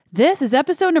This is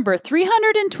episode number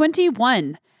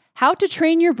 321, How to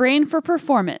Train Your Brain for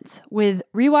Performance with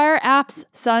Rewire app's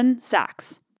son,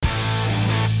 Sachs.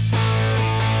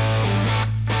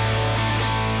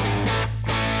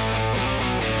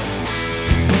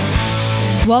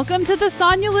 Welcome to the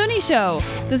Sonia Looney Show.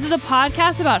 This is a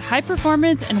podcast about high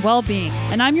performance and well-being,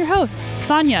 and I'm your host,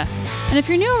 Sonia. And if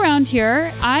you're new around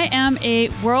here, I am a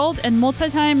world and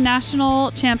multi-time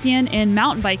national champion in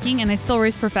mountain biking, and I still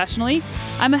race professionally.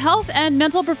 I'm a health and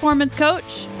mental performance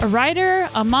coach, a writer,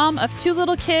 a mom of 2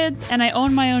 little kids, and I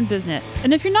own my own business.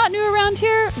 And if you're not new around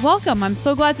here, welcome. I'm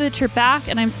so glad that you're back,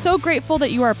 and I'm so grateful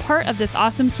that you are a part of this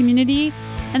awesome community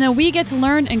and that we get to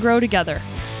learn and grow together.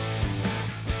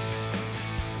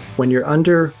 When you're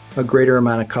under a greater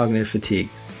amount of cognitive fatigue,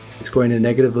 it's going to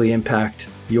negatively impact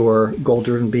your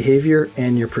goal-driven behavior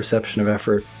and your perception of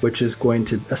effort, which is going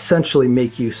to essentially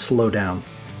make you slow down.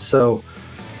 So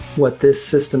what this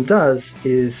system does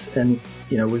is, and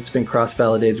it's been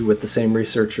cross-validated with the same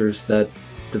researchers that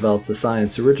developed the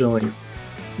science originally.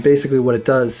 Basically what it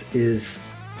does is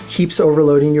keeps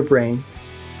overloading your brain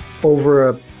over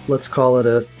a, let's call it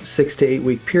a 6 to 8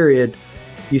 week period.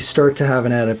 You start to have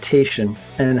an adaptation.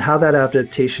 And how that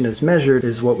adaptation is measured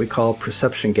is what we call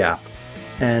perception gap.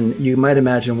 And you might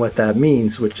imagine what that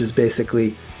means, which is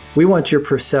basically, we want your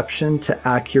perception to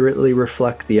accurately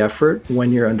reflect the effort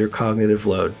when you're under cognitive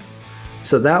load.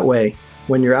 So that way,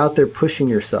 when you're out there pushing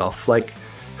yourself, like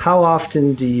how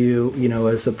often do you,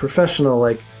 as a professional,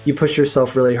 like you push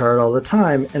yourself really hard all the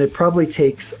time, and it probably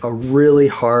takes a really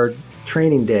hard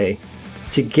training day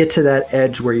to get to that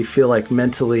edge where you feel like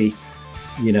mentally,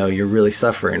 you're really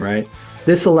suffering, right?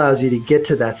 This allows you to get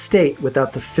to that state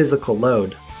without the physical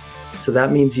load. So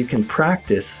that means you can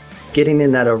practice getting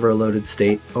in that overloaded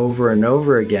state over and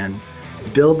over again,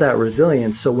 build that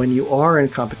resilience. So when you are in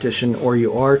competition or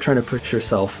you are trying to push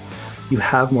yourself, you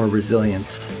have more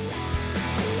resilience.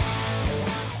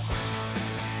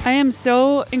 I am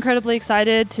so incredibly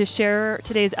excited to share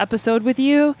today's episode with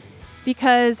you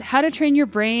because how to train your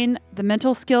brain, the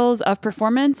mental skills of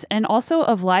performance and also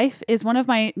of life is one of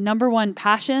my number one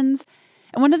passions.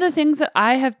 And one of the things that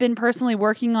I have been personally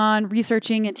working on,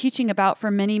 researching, and teaching about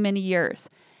for many, many years.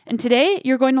 And today,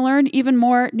 you're going to learn even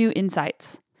more new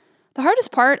insights. The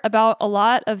hardest part about a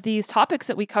lot of these topics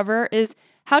that we cover is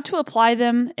how to apply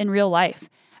them in real life.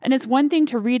 And it's one thing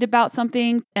to read about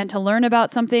something and to learn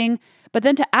about something, but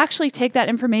then to actually take that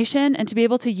information and to be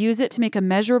able to use it to make a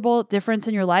measurable difference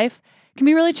in your life can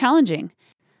be really challenging.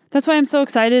 That's why I'm so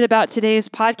excited about today's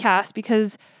podcast,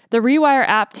 because the Rewire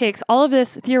app takes all of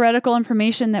this theoretical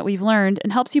information that we've learned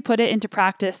and helps you put it into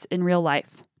practice in real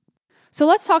life. So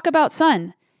let's talk about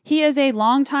Sun. He is a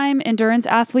longtime endurance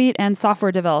athlete and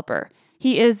software developer.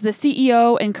 He is the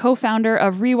CEO and co-founder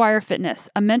of Rewire Fitness,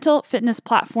 a mental fitness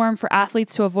platform for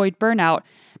athletes to avoid burnout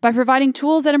by providing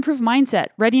tools that improve mindset,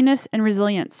 readiness, and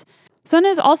resilience. Sun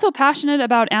is also passionate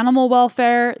about animal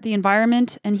welfare, the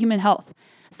environment, and human health.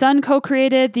 Sun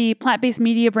co-created the plant-based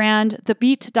media brand,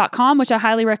 thebeat.com, which I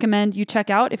highly recommend you check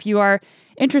out if you are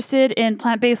interested in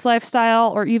plant-based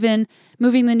lifestyle or even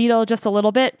moving the needle just a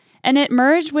little bit. And it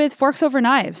merged with Forks Over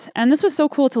Knives. And this was so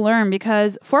cool to learn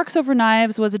because Forks Over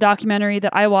Knives was a documentary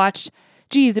that I watched,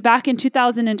 back in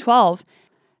 2012.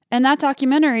 And that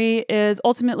documentary is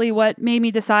ultimately what made me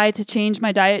decide to change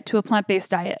my diet to a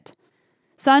plant-based diet.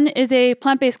 Sun is a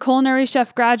plant-based culinary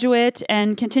chef graduate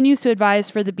and continues to advise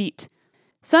for The Beat.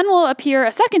 Sun will appear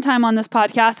a second time on this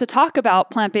podcast to talk about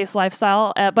plant-based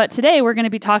lifestyle, but today we're going to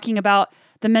be talking about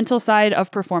the mental side of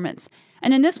performance.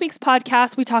 And in this week's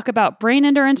podcast, we talk about brain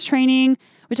endurance training,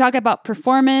 we talk about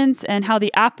performance and how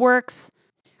the app works.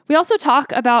 We also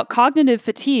talk about cognitive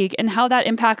fatigue and how that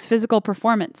impacts physical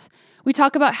performance. We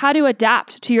talk about how to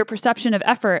adapt to your perception of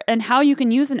effort and how you can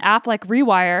use an app like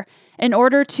Rewire in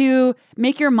order to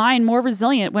make your mind more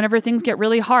resilient whenever things get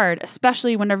really hard,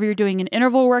 especially whenever you're doing an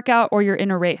interval workout or you're in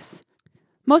a race.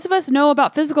 Most of us know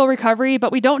about physical recovery,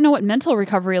 but we don't know what mental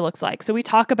recovery looks like. So we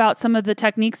talk about some of the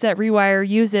techniques that Rewire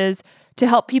uses to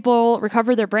help people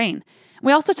recover their brain.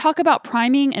 We also talk about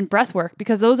priming and breath work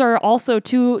because those are also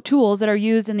 2 tools that are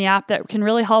used in the app that can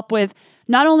really help with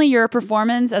not only your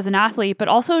performance as an athlete, but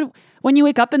also when you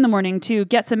wake up in the morning to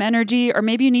get some energy, or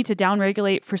maybe you need to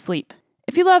downregulate for sleep.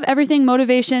 If you love everything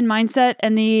motivation, mindset,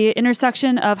 and the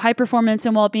intersection of high performance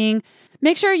and well-being,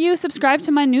 make sure you subscribe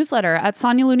to my newsletter at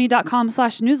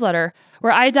sonialooney.com/newsletter,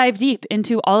 where I dive deep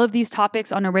into all of these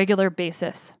topics on a regular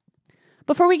basis.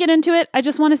 Before we get into it, I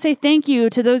just want to say thank you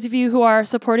to those of you who are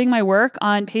supporting my work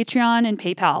on Patreon and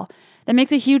PayPal. That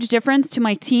makes a huge difference to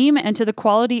my team and to the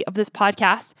quality of this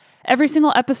podcast. Every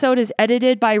single episode is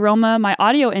edited by Roma, my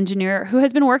audio engineer, who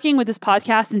has been working with this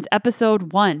podcast since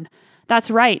episode 1.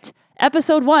 That's right.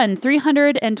 Episode 1,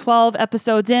 312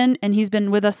 episodes in, and he's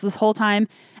been with us this whole time.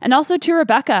 And also to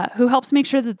Rebecca, who helps make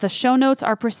sure that the show notes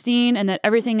are pristine and that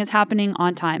everything is happening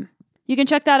on time. You can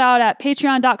check that out at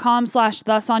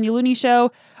patreon.com/The Sonia Looney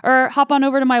Show, or hop on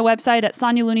over to my website at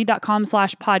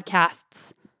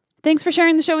sonialooney.com/podcasts. Thanks for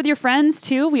sharing the show with your friends,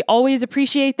 too. We always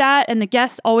appreciate that, and the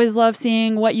guests always love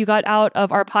seeing what you got out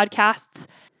of our podcasts.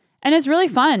 And it's really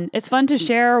fun. It's fun to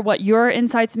share what your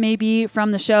insights may be from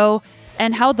the show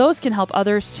and how those can help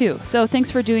others, too. So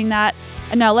thanks for doing that.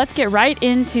 And now let's get right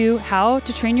into how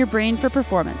to train your brain for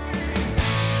performance.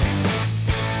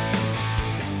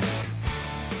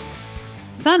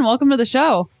 Son, welcome to the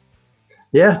show.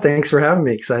 Yeah, thanks for having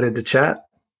me. Excited to chat.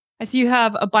 I see you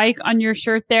have a bike on your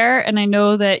shirt there, and I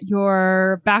know that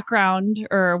your background,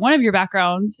 or one of your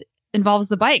backgrounds, involves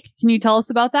the bike. Can you tell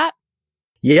us about that?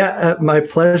 Yeah, my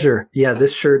pleasure. Yeah,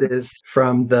 this shirt is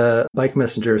from the Bike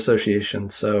Messenger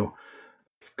Association. So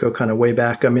go kind of way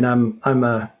back. I mean, I'm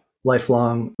a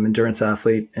lifelong endurance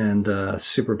athlete and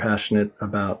super passionate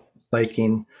about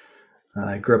biking.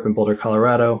 I grew up in Boulder,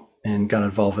 Colorado, and got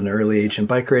involved in an early age in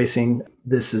bike racing.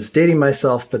 This is dating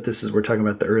myself, but we're talking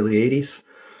about the early 80s.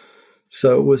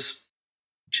 So it was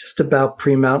just about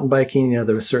pre-mountain biking. You know,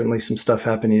 there was certainly some stuff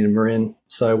happening in Marin.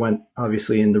 So I went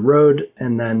obviously in the road.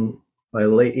 And then by the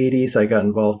late 80s, I got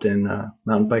involved in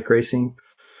mountain bike racing.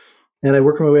 And I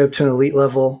worked my way up to an elite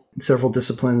level in several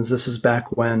disciplines. This was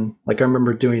back when, I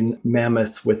remember doing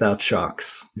Mammoth without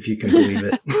shocks, if you can believe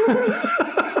it.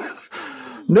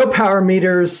 No power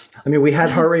meters. I mean, we had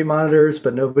heart rate monitors,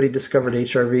 but nobody discovered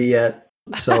HRV yet.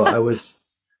 So I was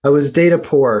data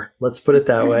poor. Let's put it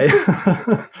that way.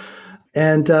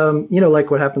 And,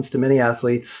 like what happens to many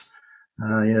athletes,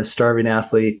 starving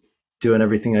athlete, doing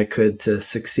everything I could to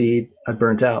succeed. I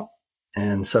burnt out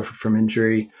and suffered from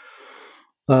injury,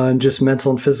 and just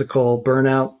mental and physical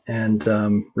burnout, and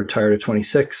retired at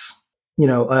 26.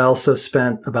 I also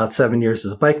spent about 7 years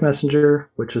as a bike messenger,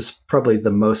 which was probably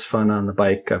the most fun on the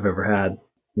bike I've ever had.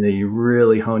 You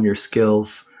really hone your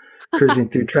skills cruising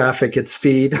through traffic at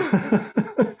speed.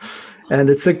 And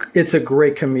it's a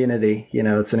great community.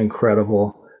 It's an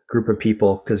incredible group of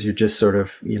people because you're just sort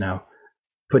of,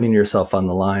 putting yourself on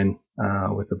the line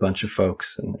with a bunch of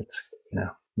folks. And it's,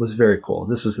 was very cool.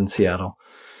 This was in Seattle.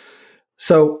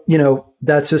 So,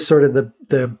 that's just sort of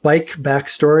the bike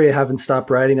backstory. I haven't stopped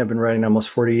riding. I've been riding almost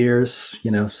 40 years,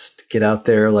 to get out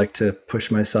there, like to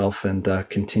push myself and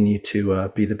continue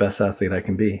to be the best athlete I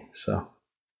can be. So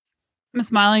I'm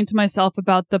smiling to myself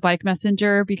about the Bike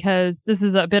Messenger because this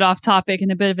is a bit off topic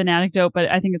and a bit of an anecdote, but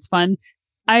I think it's fun.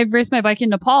 I've raced my bike in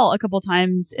Nepal a couple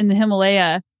times in the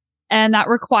Himalaya, and that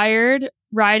required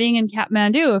riding in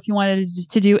Kathmandu if you wanted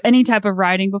to do any type of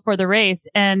riding before the race.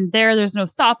 And there's no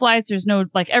stoplights. There's no,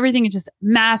 everything is just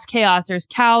mass chaos. There's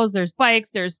cows, there's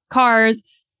bikes, there's cars.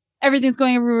 Everything's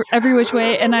going every which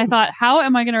way. And I thought, how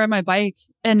am I going to ride my bike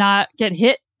and not get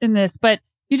hit in this? But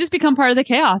you just become part of the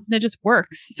chaos and it just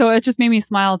works. So it just made me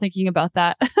smile thinking about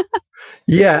that.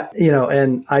 Yeah.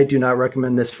 And I do not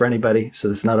recommend this for anybody. So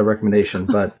this is not a recommendation,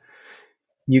 but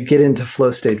you get into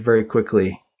flow state very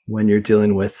quickly when you're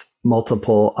dealing with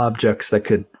multiple objects that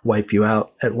could wipe you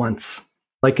out at once.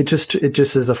 It just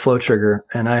is a flow trigger.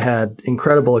 And I had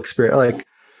incredible experience.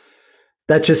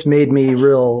 That just made me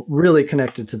really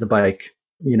connected to the bike.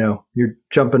 You're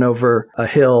jumping over a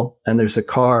hill and there's a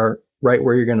car right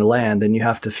where you're going to land and you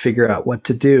have to figure out what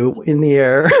to do in the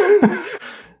air.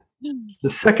 The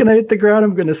second I hit the ground,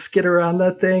 I'm going to skid around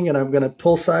that thing and I'm going to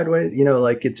pull sideways.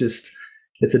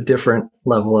 It's a different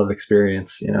level of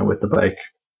experience, with the bike.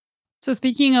 So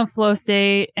speaking of flow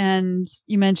state, and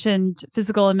you mentioned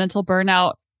physical and mental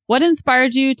burnout, what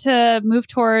inspired you to move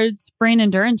towards brain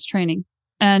endurance training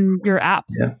and your app?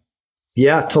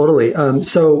 Yeah, totally.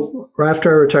 So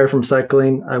after I retired from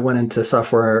cycling, I went into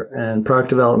software and product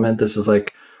development. This is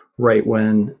right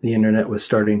when the internet was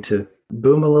starting to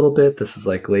boom a little bit. This is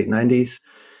late 90s.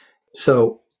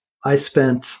 So I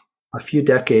spent a few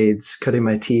decades cutting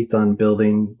my teeth on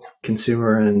building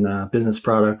consumer and business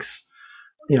products,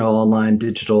 online,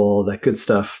 digital, that good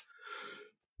stuff.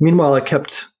 Meanwhile, I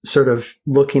kept sort of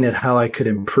looking at how I could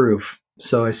improve.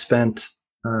 So I spent,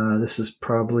 this is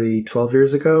probably 12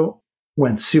 years ago,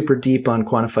 went super deep on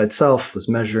quantified self, was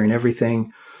measuring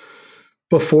everything.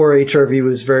 Before HRV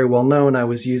was very well known, I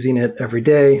was using it every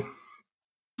day.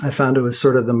 I found it was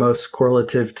sort of the most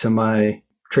correlative to my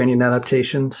training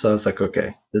adaptation. So I was like,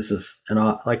 okay, this is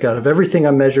out of everything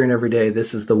I'm measuring every day,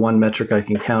 this is the one metric I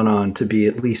can count on to be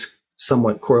at least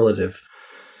somewhat correlative.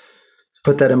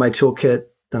 Put that in my toolkit.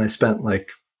 Then I spent went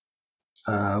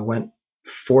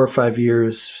 4 or 5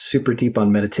 years super deep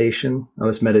on meditation. I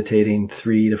was meditating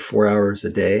 3 to 4 hours a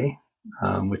day,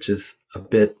 which is a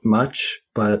bit much,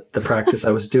 but the practice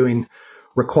I was doing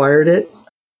required it.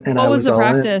 And what I was the all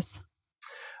practice?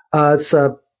 It's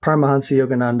Paramahansa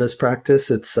Yogananda's practice.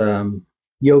 It's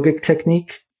yogic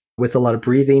technique with a lot of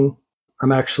breathing.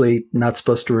 I'm actually not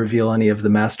supposed to reveal any of the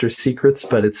master's secrets,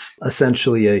 but it's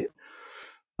essentially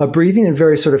a breathing and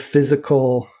very sort of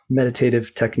physical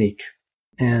meditative technique.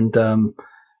 And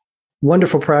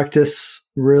wonderful practice,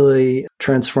 really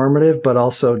transformative, but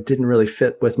also didn't really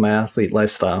fit with my athlete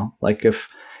lifestyle. Like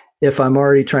if I'm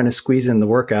already trying to squeeze in the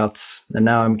workouts and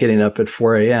now I'm getting up at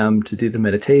 4 a.m. to do the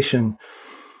meditation,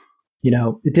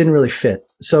 it didn't really fit.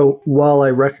 So while I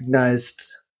recognized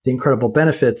the incredible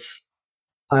benefits,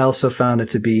 I also found it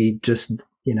to be just,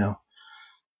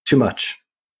 too much.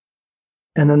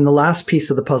 And then the last piece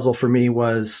of the puzzle for me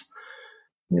was,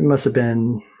 it must have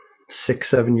been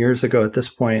 6-7 years ago at this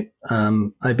point,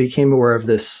 I became aware of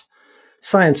this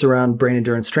science around brain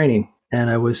endurance training. And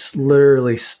I was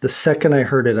literally, the second I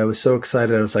heard it, I was so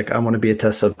excited. I was like, I want to be a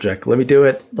test subject. Let me do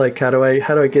it. Like, how do I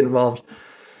get involved?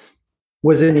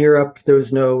 Was in Europe. There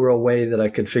was no real way that I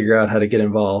could figure out how to get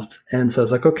involved. And so I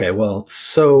was like, okay, well, it's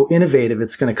so innovative,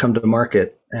 it's going to come to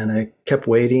market. And I kept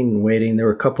waiting and waiting. There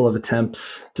were a couple of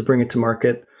attempts to bring it to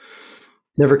market.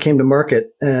 Never came to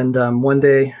market. And one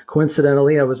day,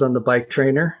 coincidentally, I was on the bike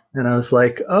trainer and I was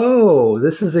like, oh,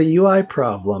 this is a UI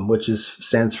problem, which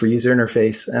stands for user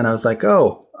interface. And I was like,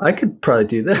 oh, I could probably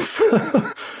do this.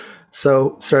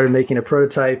 So started making a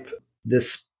prototype.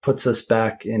 This puts us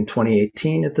back in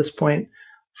 2018 at this point,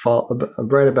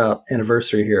 right about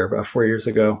anniversary here, about 4 years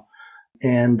ago.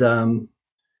 And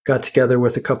got together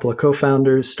with a couple of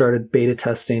co-founders, started beta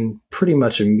testing pretty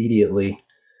much immediately.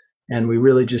 And we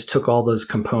really just took all those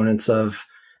components of,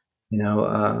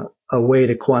 a way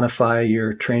to quantify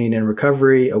your training and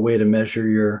recovery, a way to measure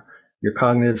your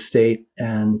cognitive state,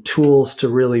 and tools to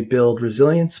really build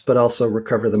resilience, but also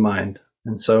recover the mind.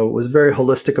 And so it was a very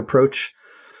holistic approach,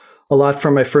 a lot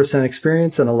from my firsthand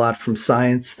experience and a lot from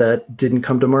science that didn't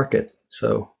come to market.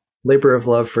 So labor of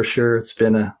love for sure. It's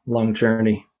been a long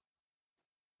journey.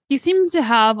 You seem to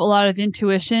have a lot of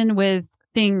intuition with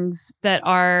things that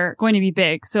are going to be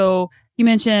big. So you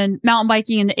mentioned mountain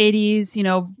biking in the 80s,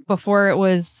 before it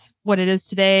was what it is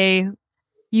today.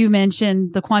 You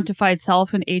mentioned the quantified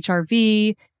self and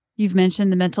HRV. You've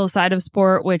mentioned the mental side of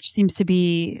sport, which seems to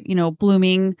be,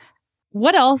 blooming.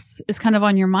 What else is kind of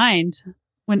on your mind?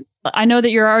 When I know that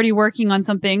you're already working on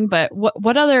something, but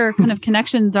what other kind of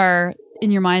connections are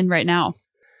in your mind right now?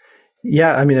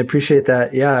 Yeah, I appreciate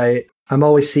that. Yeah, I'm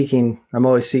always seeking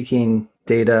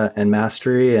data and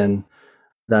mastery, and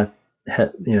that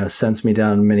sends me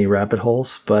down many rabbit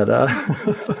holes. But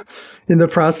in the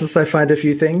process, I find a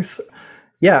few things.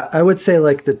 Yeah, I would say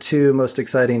like the two most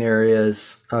exciting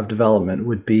areas of development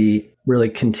would be really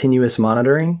continuous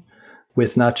monitoring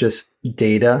with not just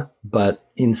data, but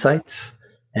insights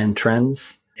and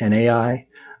trends and AI.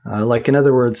 Like in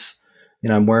other words,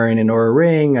 I'm wearing an Oura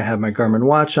ring, I have my Garmin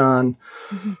watch on.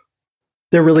 Mm-hmm.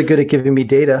 They're really good at giving me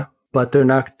data, but they're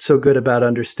not so good about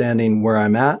understanding where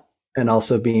I'm at and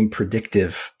also being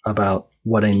predictive about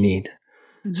what I need.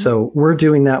 Mm-hmm. So we're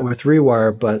doing that with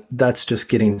Rewire, but that's just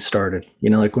getting started.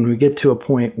 Like when we get to a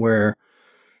point where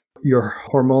your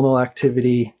hormonal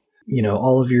activity,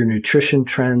 all of your nutrition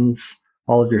trends,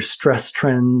 all of your stress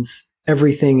trends,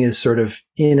 everything is sort of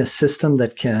in a system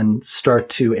that can start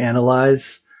to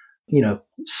analyze,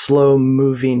 slow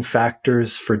moving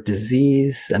factors for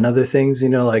disease and other things,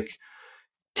 like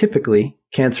typically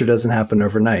cancer doesn't happen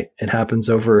overnight. It happens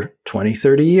over 20,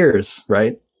 30 years,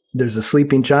 right? There's a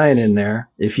sleeping giant in there.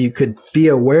 If you could be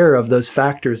aware of those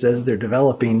factors as they're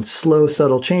developing, slow,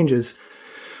 subtle changes,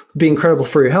 would be incredible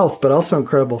for your health, but also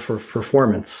incredible for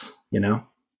performance,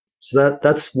 So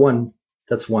that's one.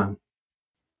 That's one.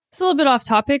 It's a little bit off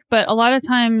topic, but a lot of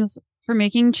times for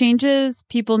making changes,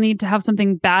 people need to have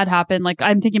something bad happen. Like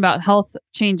I'm thinking about health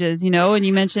changes, and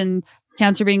you mentioned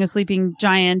cancer being a sleeping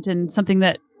giant and something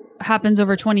that happens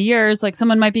over 20 years. Like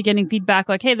someone might be getting feedback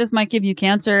like, hey, this might give you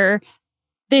cancer.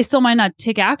 They still might not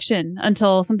take action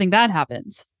until something bad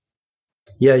happens.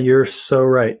 Yeah, you're so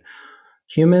right.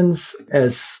 Humans,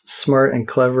 as smart and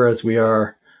clever as we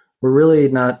are, we're really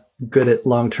not good at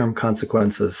long-term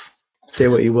consequences. Say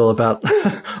what you will about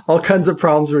all kinds of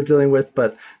problems we're dealing with,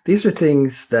 but these are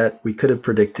things that we could have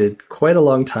predicted quite a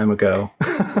long time ago.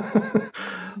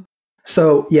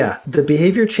 So yeah, the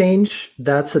behavior change,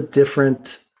 that's a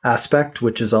different aspect,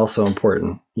 which is also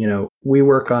important. We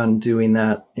work on doing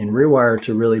that in Rewire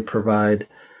to really provide,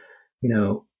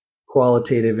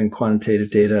 qualitative and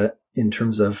quantitative data in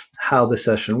terms of how the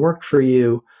session worked for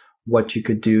you, what you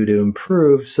could do to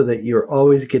improve, so that you're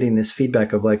always getting this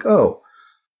feedback of like, oh,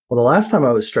 well, the last time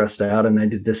I was stressed out and I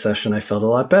did this session, I felt a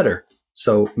lot better.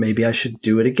 So maybe I should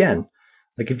do it again.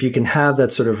 Like if you can have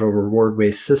that sort of a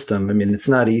reward-based system, I mean, it's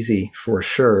not easy for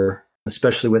sure,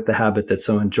 especially with the habit that's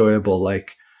so enjoyable,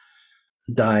 like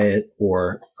diet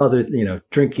or other,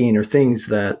 drinking or things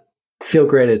that feel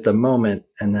great at the moment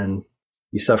and then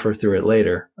you suffer through it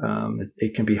later.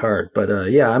 It can be hard, but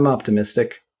yeah, I'm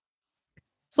optimistic.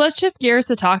 So let's shift gears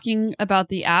to talking about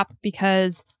the app,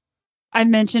 because I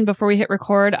mentioned before we hit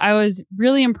record, I was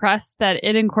really impressed that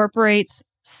it incorporates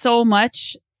so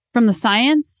much from the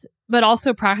science, but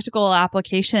also practical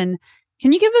application.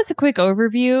 Can you give us a quick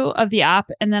overview of the app?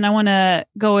 And then I want to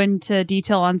go into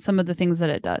detail on some of the things that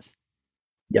it does.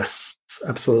 Yes,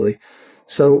 absolutely.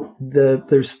 So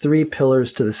there's 3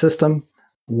 pillars to the system.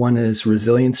 One is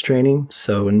resilience training.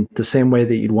 So in the same way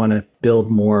that you'd want to build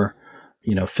more,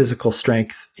 physical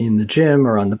strength in the gym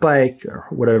or on the bike or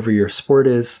whatever your sport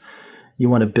is, you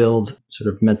want to build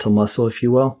sort of mental muscle, if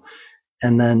you will.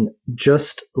 And then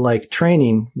just like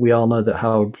training, we all know that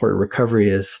how important recovery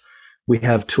is. We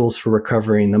have tools for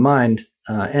recovering the mind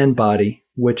and body,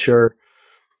 which are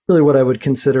really what I would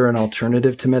consider an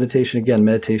alternative to meditation. Again,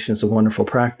 meditation is a wonderful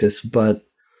practice, but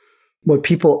what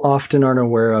people often aren't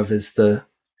aware of is the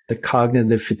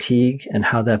cognitive fatigue and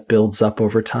how that builds up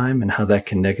over time and how that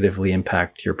can negatively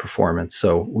impact your performance.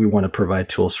 So we want to provide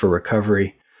tools for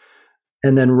recovery.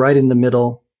 And then right in the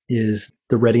middle is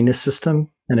the readiness system.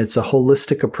 And it's a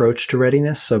holistic approach to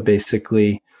readiness. So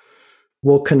basically,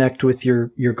 we'll connect with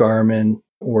your Garmin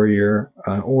or your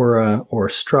Aura or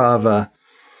Strava,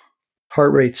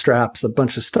 heart rate straps, a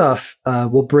bunch of stuff.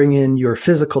 We'll bring in your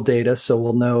physical data. So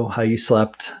we'll know how you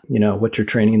slept, what your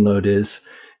training load is.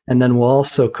 And then we'll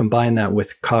also combine that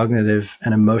with cognitive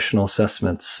and emotional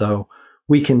assessments. So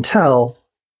we can tell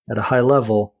at a high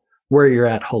level where you're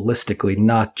at holistically,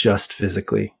 not just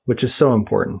physically, which is so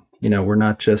important. We're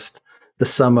not just the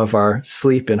sum of our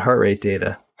sleep and heart rate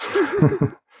data.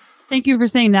 Thank you for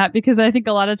saying that, because I think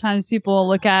a lot of times people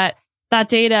look at that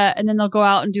data and then they'll go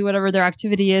out and do whatever their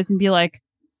activity is and be like,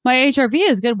 my HRV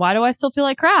is good. Why do I still feel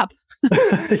like crap?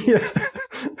 Yeah,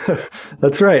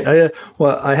 that's right.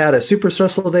 I had a super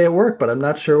stressful day at work, but I'm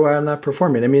not sure why I'm not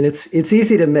performing. I mean, it's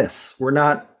easy to miss.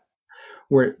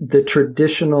 We're the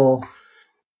traditional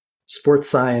sports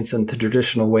science and the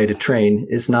traditional way to train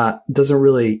it's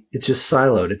just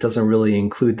siloed. It doesn't really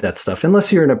include that stuff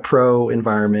unless you're in a pro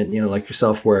environment, like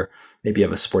yourself, where maybe you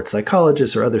have a sports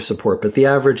psychologist or other support, but the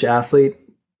average athlete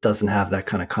doesn't have that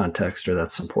kind of context or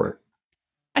that support.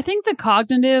 I think the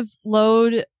cognitive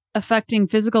load affecting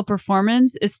physical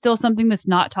performance is still something that's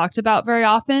not talked about very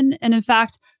often. And in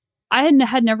fact, I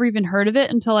had never even heard of it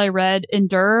until I read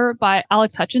Endure by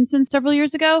Alex Hutchinson several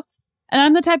years ago. And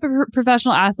I'm the type of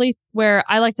professional athlete where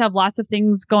I like to have lots of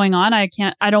things going on. I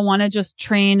don't want to just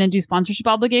train and do sponsorship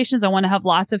obligations. I want to have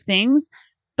lots of things.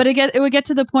 But it would get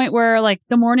to the point where, like,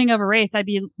 the morning of a race, I'd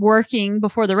be working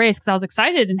before the race because I was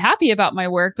excited and happy about my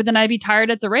work. But then I'd be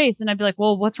tired at the race and I'd be like,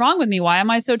 well, what's wrong with me? Why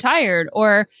am I so tired?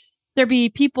 Or there'd be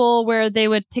people where they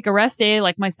would take a rest day,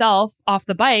 like myself, off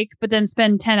the bike, but then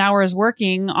spend 10 hours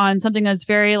working on something that's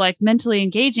very mentally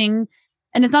engaging.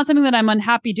 And it's not something that I'm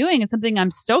unhappy doing. It's something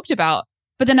I'm stoked about.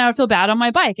 But then I would feel bad on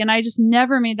my bike. And I just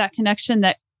never made that connection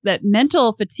that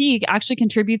mental fatigue actually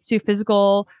contributes to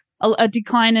a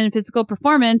decline in physical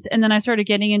performance. And then I started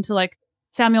getting into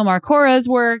Samuel Marcora's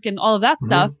work and all of that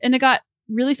stuff. And it got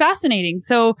really fascinating.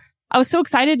 So I was so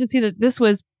excited to see that this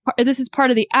is part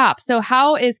of the app. So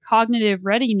how is cognitive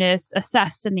readiness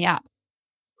assessed in the app?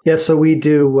 Yeah, so we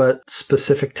do a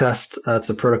specific test. It's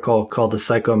a protocol called the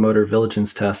psychomotor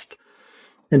vigilance test.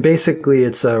 And basically,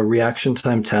 it's a reaction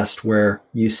time test where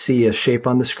you see a shape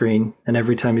on the screen, and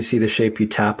every time you see the shape, you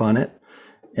tap on it.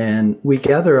 And we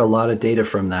gather a lot of data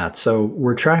from that. So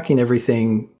we're tracking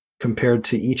everything compared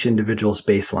to each individual's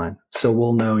baseline. So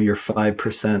we'll know you're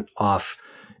 5% off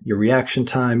your reaction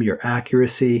time, your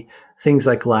accuracy, things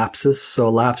like lapses. So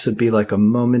a lapse would be like a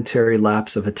momentary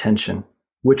lapse of attention,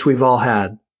 which we've all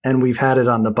had. And we've had it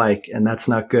on the bike, and that's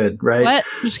not good, right? What?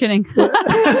 Just kidding.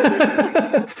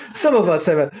 Some of us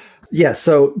have it. Yeah.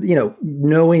 So,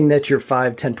 knowing that you're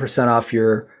 10% off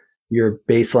your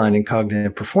baseline in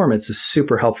cognitive performance is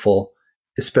super helpful,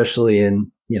 especially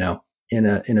in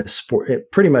a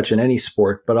sport, pretty much in any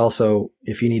sport, but also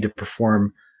if you need to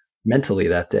perform mentally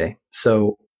that day.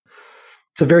 So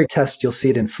it's a very test. You'll see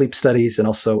it in sleep studies and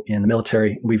also in the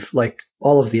military. We've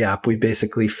all of the app. We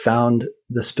basically found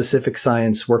the specific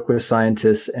science, worked with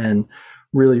scientists, and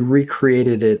really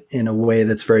recreated it in a way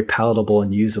that's very palatable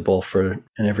and usable for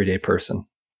an everyday person.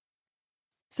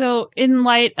 So in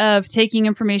light of taking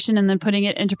information and then putting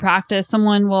it into practice,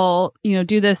 someone will,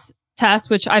 do this test,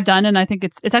 which I've done, and I think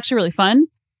it's actually really fun.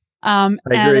 I and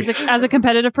agree. as a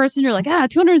competitive person, you're like,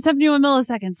 271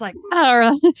 milliseconds, like,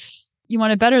 or you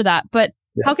want to better that. But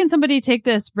how can somebody take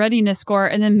this readiness score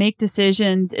and then make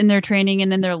decisions in their training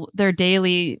and in their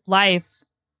daily life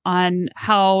on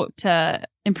how to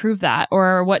improve that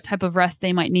or what type of rest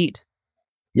they might need?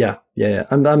 Yeah.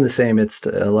 I'm the same. It's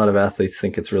a lot of athletes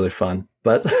think it's really fun,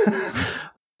 but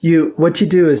what you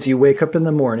do is you wake up in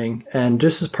the morning, and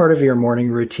just as part of your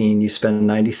morning routine, you spend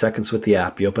 90 seconds with the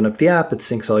app. You open up the app, it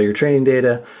syncs all your training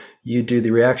data. You do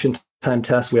the reaction time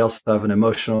test. We also have an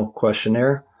emotional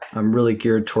questionnaire. I'm really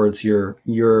geared towards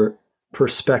your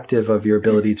perspective of your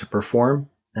ability to perform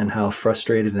and how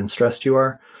frustrated and stressed you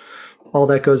are. All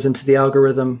that goes into the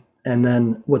algorithm. And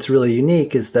then what's really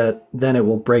unique is that then it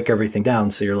will break everything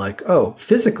down. So you're like, oh,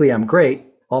 physically, I'm great.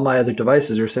 All my other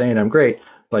devices are saying I'm great.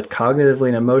 But cognitively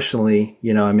and emotionally,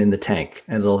 I'm in the tank.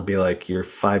 And it'll be like you're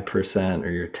 5% or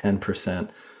you're 10%.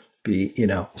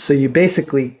 So you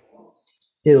basically,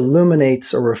 it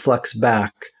illuminates or reflects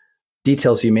back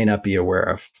details you may not be aware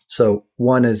of. So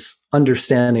one is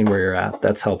understanding where you're at.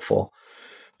 That's helpful.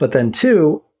 But then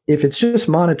two, if it's just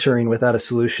monitoring without a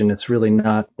solution, it's really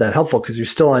not that helpful because you're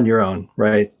still on your own,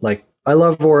 right? Like I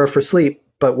love Aura for sleep,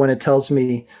 but when it tells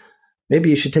me maybe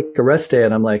you should take a rest day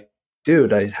and I'm like,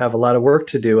 dude, I have a lot of work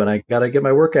to do and I got to get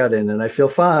my workout in and I feel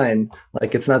fine.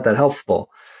 Like it's not that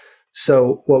helpful.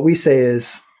 So what we say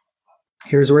is,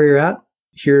 here's where you're at.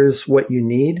 Here's what you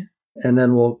need. And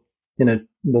then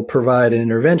we'll provide an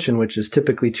intervention, which is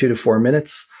typically 2 to 4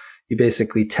 minutes. You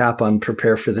basically tap on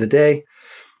prepare for the day.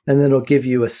 And then it'll give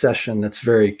you a session that's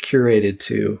very curated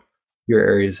to your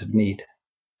areas of need.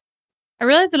 I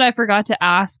realized that I forgot to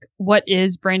ask, what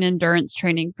is brain endurance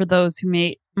training for those who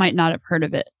might not have heard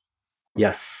of it?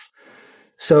 Yes.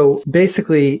 So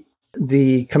basically,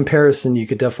 the comparison, you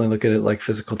could definitely look at it like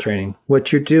physical training.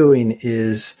 What you're doing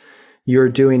is you're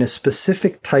doing a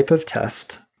specific type of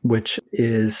test, which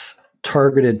is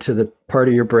targeted to the part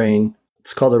of your brain.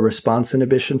 It's called a response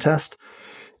inhibition test.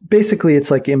 Basically,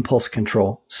 it's like impulse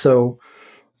control. So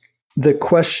the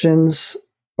questions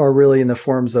are really in the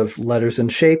forms of letters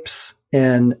and shapes,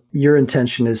 and your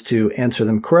intention is to answer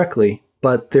them correctly,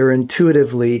 but they're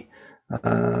intuitively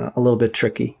a little bit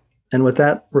tricky. And what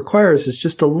that requires is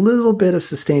just a little bit of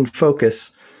sustained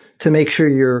focus to make sure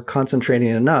you're concentrating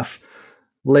enough.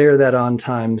 Layer that on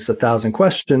times 1,000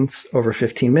 questions over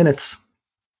 15 minutes.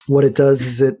 What it does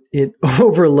is it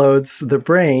overloads the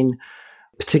brain,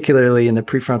 particularly in the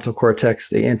prefrontal cortex,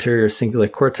 the anterior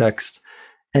cingulate cortex.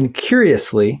 And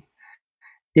curiously,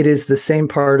 it is the same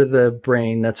part of the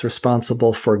brain that's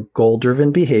responsible for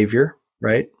goal-driven behavior,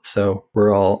 right? So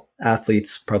we're all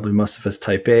athletes, probably most of us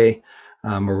type A.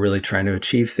 We're really trying to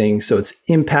achieve things. So it's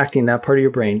impacting that part of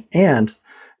your brain. And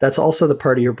that's also the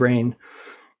part of your brain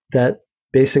that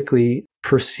basically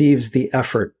perceives the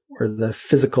effort or the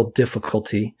physical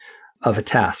difficulty of a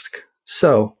task.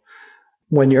 So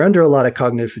when you're under a lot of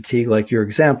cognitive fatigue, like your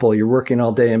example, you're working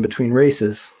all day in between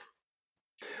races.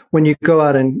 When you go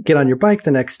out and get on your bike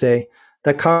the next day,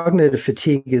 that cognitive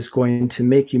fatigue is going to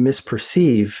make you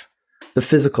misperceive the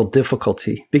physical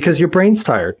difficulty because your brain's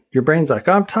tired. Your brain's like,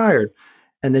 I'm tired.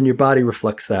 And then your body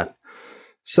reflects that.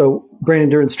 So brain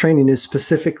endurance training is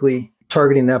specifically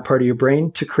targeting that part of your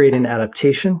brain to create an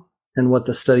adaptation. And what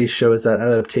the studies show is that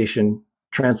adaptation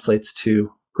translates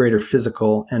to greater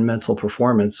physical and mental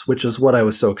performance, which is what I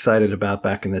was so excited about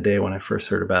back in the day when I first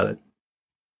heard about it.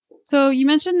 So you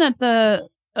mentioned that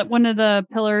one of the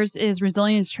pillars is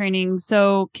resilience training.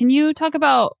 So can you talk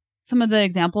about some of the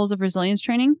examples of resilience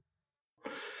training?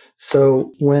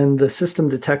 So when the system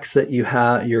detects that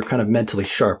you're kind of mentally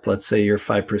sharp, let's say you're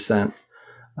 5%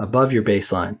 above your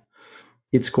baseline,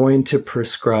 it's going to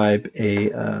prescribe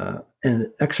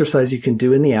an exercise you can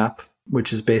do in the app,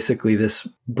 which is basically this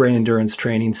brain endurance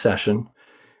training session.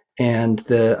 And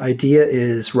the idea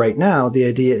is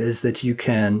that you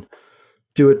can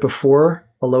do it before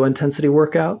a low intensity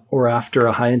workout or after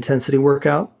a high intensity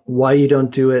workout. Why you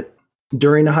don't do it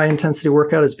during a high intensity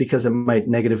workout is because it might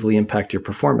negatively impact your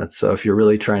performance. So if you're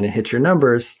really trying to hit your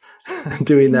numbers,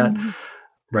 doing that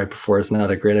right before is not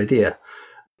a great idea.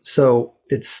 So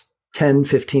it's 10,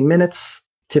 15 minutes.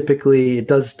 Typically, it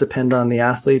does depend on the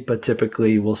athlete, but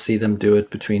typically we'll see them do it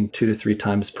between 2 to 3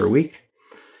 times per week.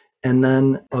 And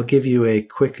then I'll give you a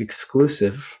quick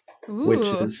exclusive, which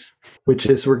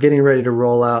is we're getting ready to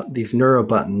roll out these neuro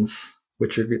buttons,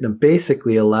 which are going to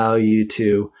basically allow you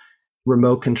to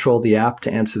remote control the app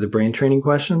to answer the brain training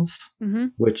questions,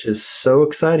 which is so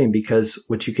exciting because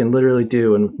what you can literally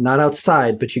do, and not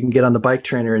outside, but you can get on the bike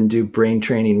trainer and do brain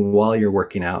training while you're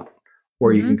working out,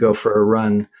 or you can go for a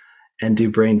run and do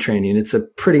brain training. It's a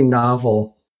pretty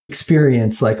novel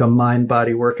experience, like a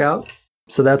mind-body workout.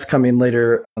 So that's coming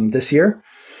later this year.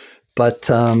 But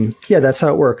yeah, that's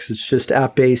how it works. It's just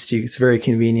app-based. It's very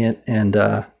convenient. And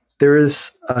there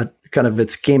is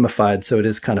it's gamified, so it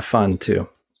is kind of fun too.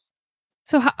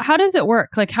 So how does it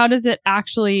work? Like, how does it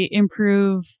actually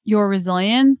improve your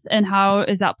resilience, and how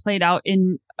is that played out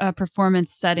in a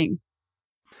performance setting?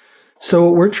 So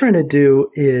what we're trying to do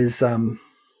is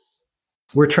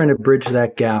we're trying to bridge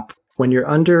that gap. When you're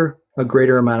under a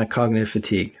greater amount of cognitive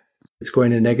fatigue, it's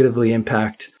going to negatively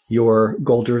impact your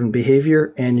goal-driven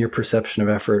behavior and your perception of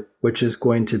effort, which is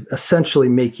going to essentially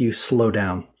make you slow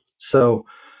down. So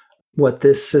what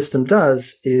this system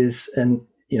does is, and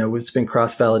it's been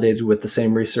cross-validated with the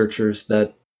same researchers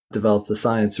that developed the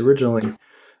science originally.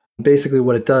 Basically,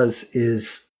 what it does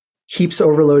is keeps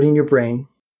overloading your brain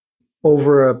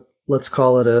over let's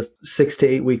call it a 6 to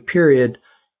 8 week period.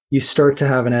 You start to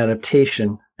have an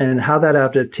adaptation. And how that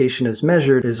adaptation is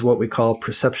measured is what we call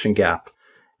perception gap.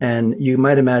 And you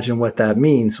might imagine what that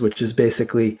means, which is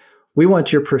basically we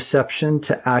want your perception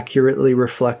to accurately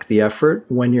reflect the effort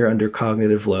when you're under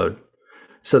cognitive load.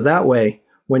 So that way,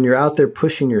 when you're out there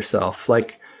pushing yourself,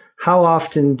 like how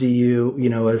often do you,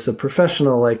 as a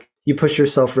professional, like you push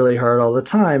yourself really hard all the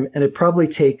time, and it probably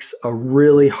takes a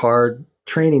really hard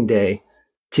training day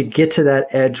to get to that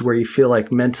edge where you feel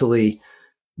like mentally,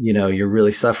 you're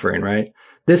really suffering, right?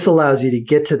 This allows you to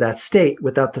get to that state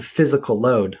without the physical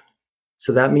load.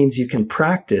 So that means you can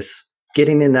practice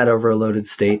getting in that overloaded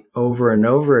state over and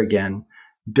over again,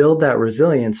 build that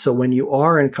resilience. So when you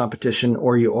are in competition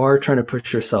or you are trying to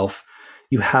push yourself,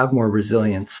 you have more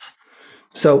resilience.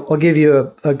 So I'll give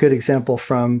you a good example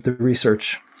from the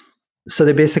research. So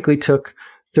they basically took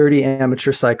 30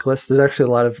 amateur cyclists. There's actually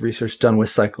a lot of research done with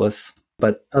cyclists,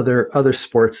 but other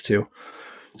sports too.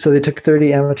 So they took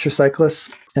 30 amateur cyclists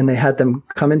and they had them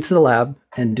come into the lab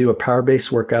and do a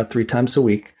power-based workout 3 times a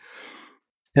week.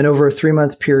 And over a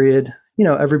 3-month period,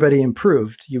 everybody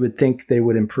improved. You would think they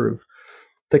would improve.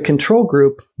 The control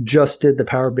group just did the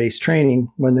power-based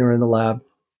training when they were in the lab.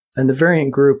 And the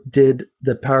variant group did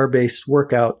the power-based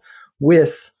workout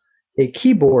with a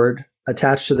keyboard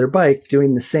attached to their bike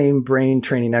doing the same brain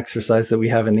training exercise that we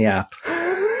have in the app.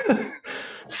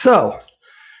 So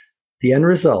the end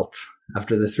result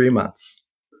after the 3 months,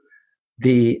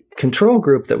 the control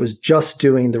group that was just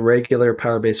doing the regular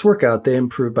power-based workout, they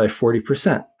improved by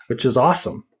 40%, which is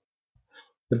awesome.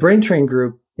 The brain train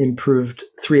group improved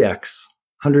 3x,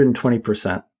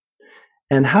 120%.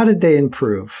 And how did they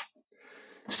improve?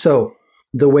 So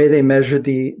the way they measured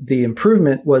the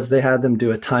improvement was they had them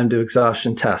do a time to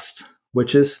exhaustion test,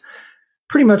 which is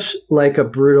pretty much like a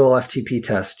brutal FTP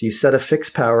test. You set a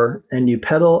fixed power and you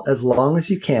pedal as long as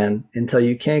you can until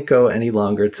you can't go any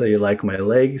longer, until you're like, my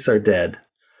legs are dead.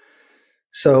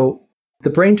 So the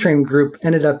brain train group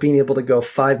ended up being able to go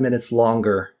 5 minutes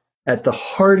longer at the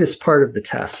hardest part of the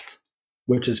test,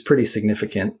 which is pretty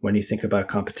significant when you think about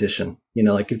competition.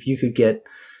 Like if you could get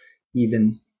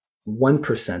even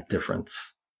 1%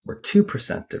 difference or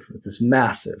 2% difference is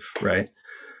massive, right?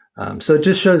 So it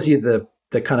just shows you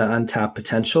the kind of untapped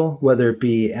potential, whether it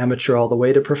be amateur all the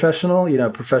way to professional.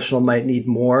 Professional might need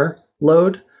more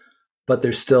load, but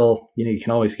there's still, you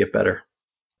can always get better.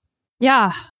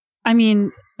 Yeah. I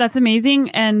mean, that's amazing.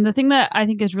 And the thing that I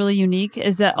think is really unique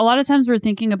is that a lot of times we're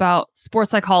thinking about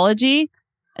sports psychology.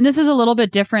 And this is a little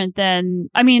bit different than,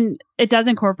 it does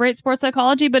incorporate sports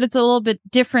psychology, but it's a little bit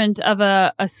different of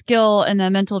a skill and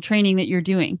a mental training that you're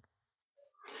doing.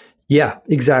 Yeah,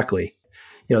 exactly.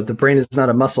 The brain is not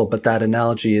a muscle, but that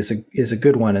analogy is a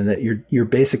good one, in that you're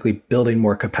basically building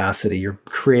more capacity. You're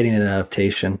creating an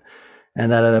adaptation,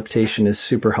 and that adaptation is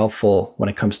super helpful when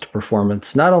it comes to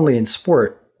performance, not only in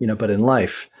sport, but in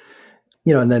life.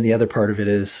 And then the other part of it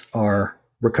is our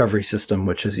recovery system,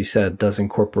 which, as you said, does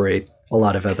incorporate a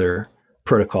lot of other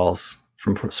protocols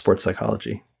from sports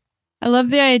psychology. I love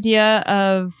the idea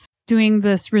of doing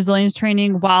this resilience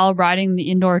training while riding the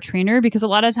indoor trainer, because a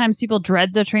lot of times people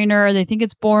dread the trainer, or they think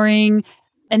it's boring.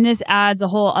 And this adds a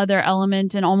whole other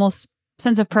element and almost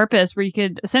sense of purpose where you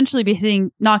could essentially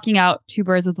be knocking out 2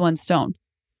 birds with 1 stone.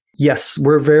 Yes,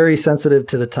 we're very sensitive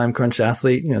to the time crunch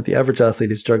athlete. The average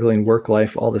athlete is juggling work,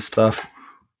 life, all this stuff.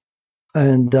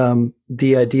 And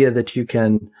the idea that you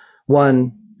can,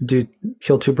 one,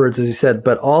 kill 2 birds, as you said,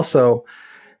 but also,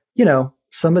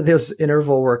 some of those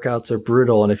interval workouts are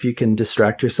brutal. And if you can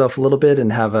distract yourself a little bit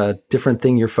and have a different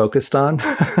thing you're focused on,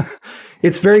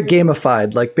 it's very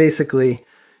gamified. Like basically,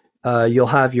 you'll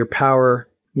have your power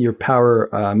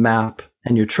map,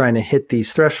 and you're trying to hit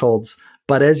these thresholds.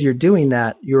 But as you're doing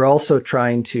that, you're also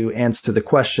trying to answer the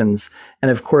questions. And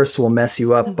of course, we'll mess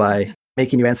you up by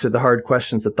making you answer the hard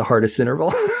questions at the hardest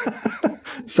interval.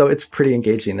 So it's pretty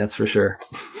engaging, that's for sure.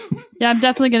 Yeah, I'm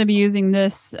definitely going to be using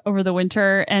this over the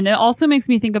winter. And it also makes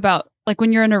me think about like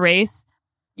when you're in a race,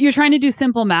 you're trying to do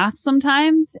simple math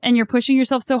sometimes and you're pushing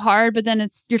yourself so hard, but then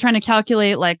you're trying to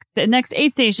calculate like the next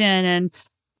aid station and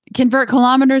convert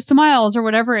kilometers to miles or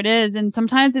whatever it is. And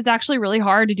sometimes it's actually really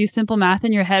hard to do simple math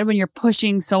in your head when you're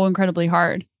pushing so incredibly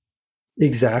hard.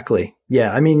 Exactly.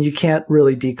 Yeah. I mean, you can't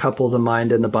really decouple the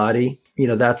mind and the body.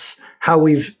 That's how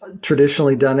we've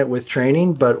traditionally done it with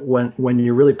training. But when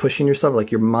you're really pushing yourself,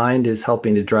 like your mind is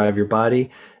helping to drive your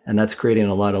body, and that's creating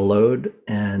a lot of load.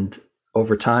 And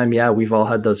over time, yeah, we've all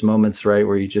had those moments, right,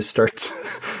 where you just start to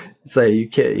say you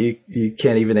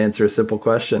can't even answer a simple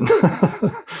question.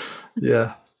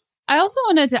 Yeah. I also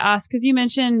wanted to ask, because you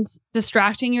mentioned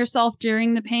distracting yourself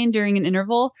during the pain during an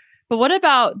interval, but what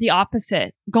about the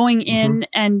opposite, going in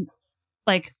and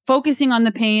like focusing on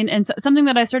the pain? And something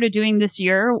that I started doing this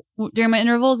year during my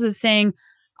intervals is saying,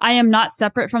 I am not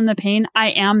separate from the pain.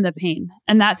 I am the pain.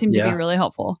 And that seemed to be really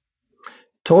helpful.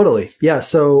 Totally. Yeah.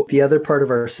 So the other part of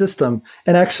our system,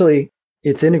 and actually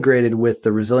it's integrated with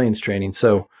the resilience training.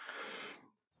 So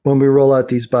when we roll out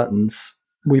these buttons,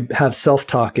 we have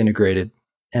self-talk integrated.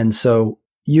 And so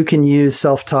you can use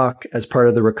self-talk as part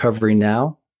of the recovery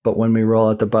now, but when we roll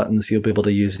out the buttons, you'll be able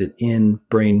to use it in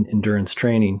brain endurance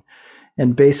training.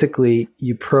 And basically,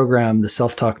 you program the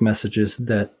self-talk messages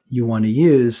that you want to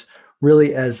use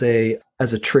really as a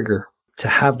trigger to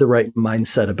have the right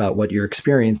mindset about what you're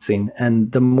experiencing.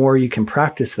 And the more you can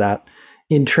practice that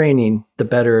in training, the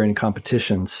better in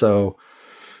competition. So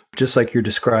just like you're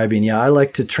describing, yeah, I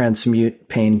like to transmute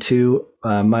pain too.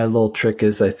 My little trick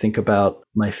is I think about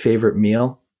my favorite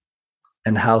meal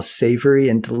and how savory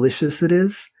and delicious it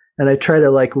is. And I try to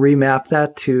like remap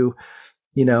that to,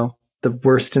 the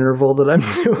worst interval that I'm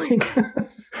doing.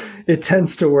 It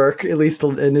tends to work, at least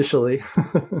initially.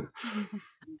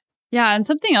 Yeah. And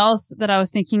something else that I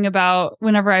was thinking about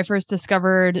whenever I first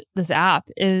discovered this app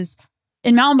is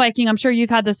in mountain biking, I'm sure you've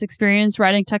had this experience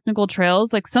riding technical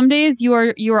trails. Like some days you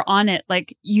are on it.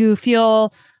 Like you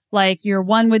feel like you're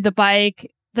one with the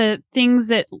bike. The things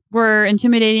that were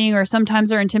intimidating or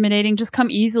sometimes are intimidating just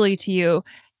come easily to you.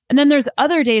 And then there's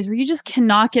other days where you just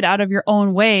cannot get out of your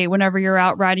own way whenever you're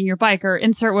out riding your bike or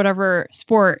insert whatever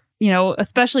sport,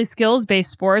 especially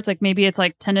skills-based sports. Like maybe it's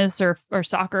like tennis or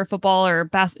soccer, football or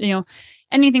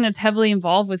anything that's heavily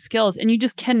involved with skills. And you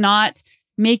just cannot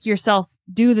make yourself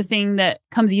do the thing that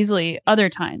comes easily other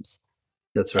times.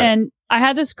 That's right. And I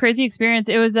had this crazy experience.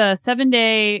 It was a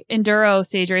 7-day enduro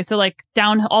stage race. So like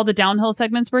all the downhill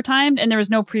segments were timed and there was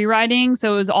no pre-riding.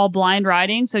 So it was all blind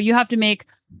riding. So you have to make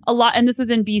a lot. And this was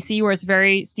in BC where it's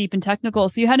very steep and technical.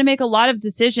 So you had to make a lot of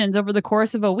decisions over the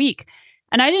course of a week.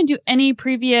 And I didn't do any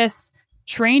previous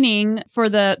training for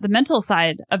the mental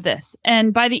side of this.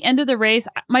 And by the end of the race,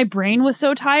 my brain was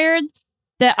so tired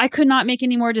that I could not make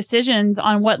any more decisions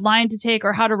on what line to take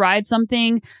or how to ride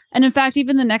something. And in fact,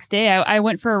 even the next day, I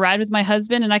went for a ride with my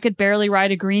husband and I could barely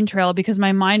ride a green trail because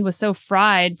my mind was so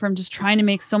fried from just trying to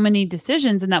make so many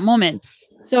decisions in that moment.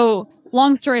 So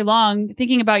long story long,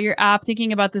 thinking about your app,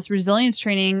 thinking about this resilience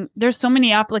training, there's so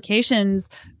many applications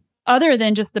other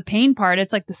than just the pain part.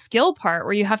 It's like the skill part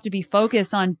where you have to be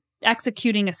focused on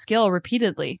executing a skill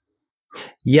repeatedly.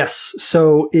 Yes.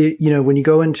 So, when you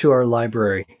go into our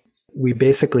library, we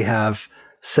basically have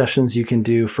sessions you can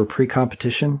do for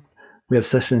pre-competition. We have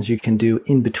sessions you can do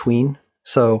in between.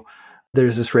 So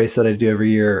there's this race that I do every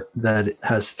year that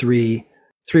has three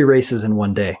races in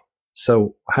one day.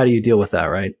 So how do you deal with that,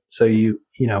 right? So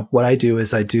what I do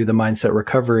is I do the mindset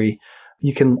recovery.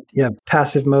 You have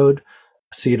passive mode,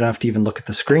 so you don't have to even look at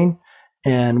the screen.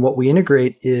 And what we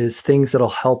integrate is things that'll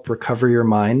help recover your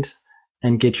mind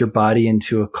and get your body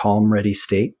into a calm, ready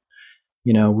state.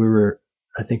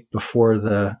 I think before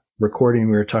the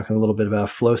recording, we were talking a little bit about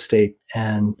flow state,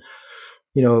 and,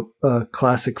 a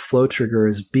classic flow trigger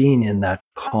is being in that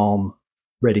calm,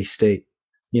 ready state.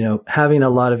 Having a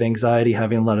lot of anxiety,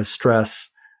 having a lot of stress,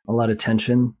 a lot of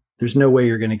tension, there's no way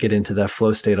you're going to get into that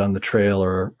flow state on the trail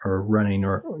or running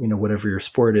or, whatever your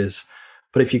sport is.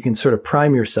 But if you can sort of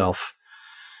prime yourself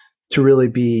to really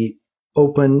be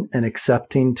open and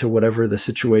accepting to whatever the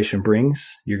situation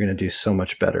brings, you're going to do so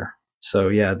much better. So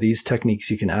yeah, these techniques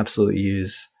you can absolutely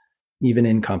use even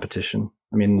in competition.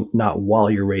 I mean, not while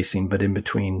you're racing, but in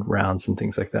between rounds and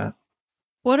things like that.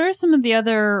 What are some of the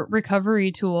other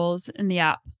recovery tools in the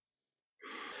app?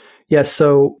 Yeah,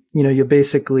 so, you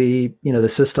basically, the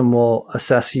system will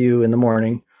assess you in the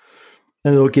morning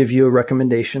and it'll give you a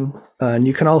recommendation. And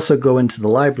you can also go into the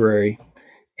library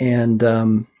and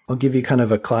I'll give you kind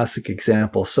of a classic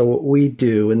example. So what we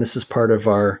do, and this is part of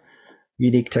our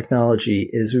unique technology,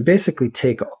 is we basically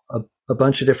take a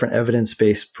bunch of different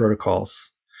evidence-based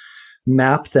protocols,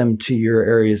 map them to your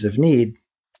areas of need,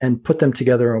 and put them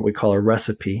together in what we call a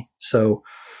recipe. So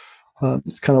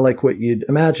it's kind of like what you'd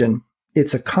imagine.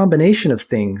 It's a combination of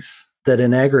things that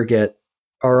in aggregate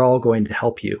are all going to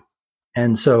help you.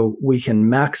 And so we can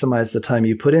maximize the time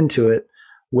you put into it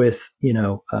with,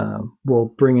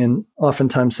 we'll bring in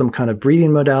oftentimes some kind of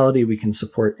breathing modality. We can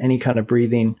support any kind of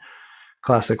breathing.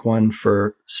 Classic one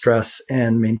for stress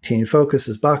and maintaining focus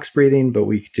is box breathing, but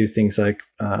we could do things like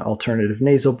alternative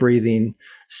nasal breathing,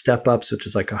 step ups, which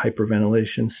is like a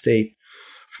hyperventilation state,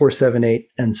 4-7-8,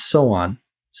 and so on.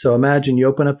 So imagine you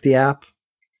open up the app,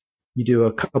 you do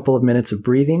a couple of minutes of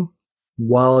breathing.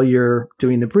 While you're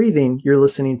doing the breathing, you're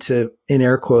listening to, in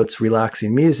air quotes,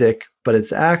 relaxing music, but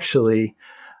it's actually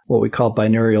what we call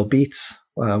binaural beats,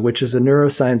 which is a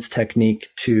neuroscience technique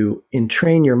to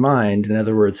entrain your mind. In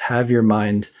other words, have your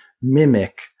mind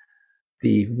mimic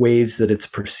the waves that it's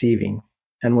perceiving.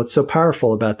 And what's so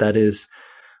powerful about that is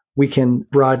we can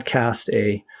broadcast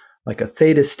a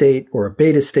theta state or a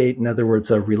beta state, in other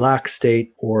words, a relaxed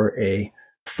state or a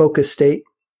focus state.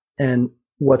 And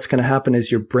what's going to happen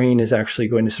is your brain is actually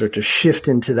going to start to shift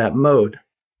into that mode.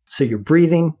 So you're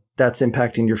breathing, that's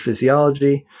impacting your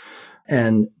physiology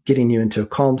and getting you into a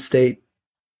calm state.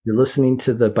 You're listening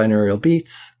to the binaural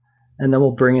beats, and then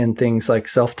we'll bring in things like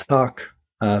self-talk,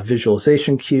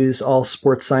 visualization cues, all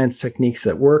sports science techniques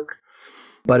that work,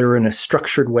 but are in a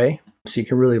structured way. So you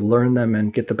can really learn them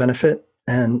and get the benefit.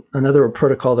 And another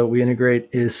protocol that we integrate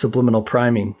is subliminal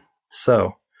priming.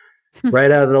 So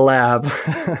right out of the lab,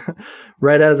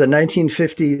 right out of the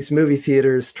 1950s movie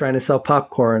theaters trying to sell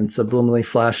popcorn, subliminally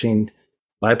flashing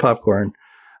buy popcorn.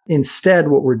 Instead,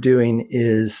 what we're doing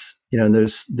is,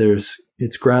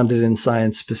 it's grounded in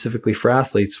science specifically for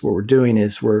athletes. What we're doing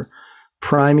is we're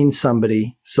priming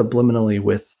somebody subliminally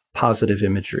with positive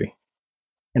imagery.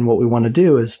 And what we want to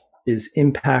do is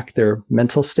impact their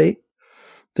mental state,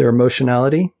 their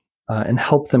emotionality, and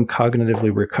help them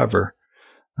cognitively recover.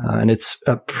 And it's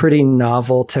a pretty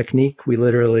novel technique. We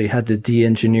literally had to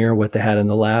de-engineer what they had in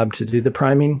the lab to do the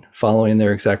priming, following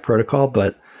their exact protocol.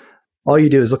 But all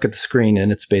you do is look at the screen,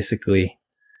 and it's basically,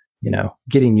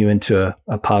 getting you into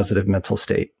a positive mental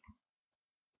state.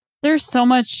 There's so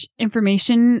much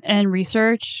information and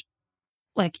research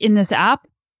in this app.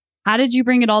 How did you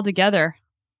bring it all together?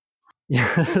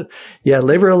 Yeah,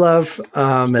 labor of love,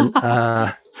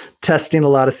 and testing a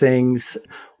lot of things,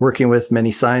 working with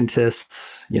many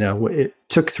scientists. It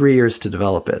took 3 years to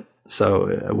develop it. So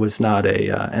it was not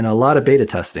and a lot of beta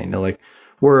testing.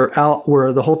 We're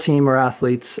the whole team are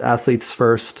athletes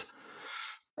first.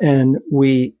 And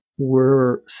we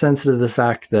were sensitive to the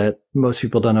fact that most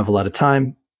people don't have a lot of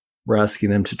time. We're asking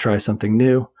them to try something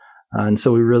new. And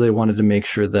so we really wanted to make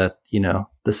sure that,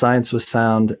 the science was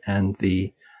sound and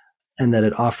that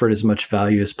it offered as much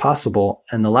value as possible.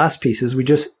 And the last piece is we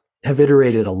just have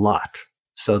iterated a lot.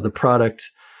 So the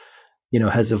product,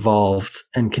 has evolved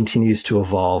and continues to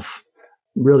evolve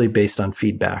really based on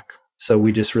feedback. So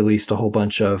we just released a whole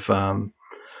bunch of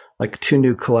 2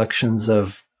 new collections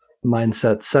of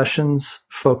mindset sessions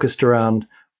focused around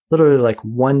literally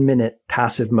 1 minute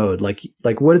passive mode.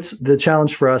 What's the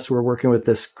challenge for us? We're working with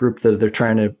this group that they're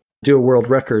trying to do a world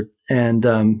record. And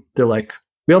they're like,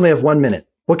 we only have 1 minute.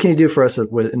 What can you do for us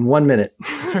in 1 minute?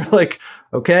 They're like,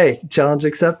 okay, challenge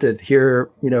accepted.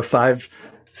 Here are, 5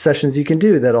 sessions you can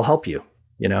do that'll help you,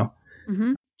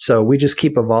 Mm-hmm. So we just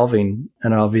keep evolving.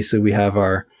 And obviously we have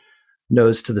our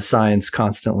nose to the science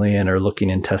constantly and are looking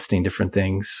and testing different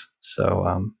things.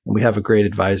 So we have a great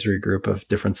advisory group of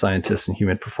different scientists in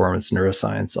human performance,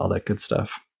 neuroscience, all that good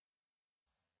stuff.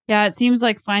 Yeah, it seems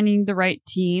like finding the right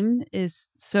team is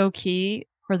so key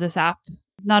for this app.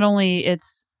 Not only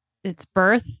its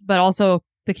birth, but also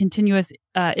the continuous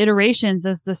iterations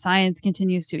as the science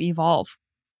continues to evolve.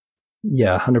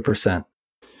 Yeah, 100%.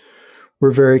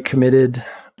 We're very committed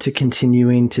to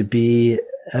continuing to be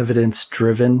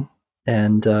evidence-driven.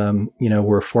 And,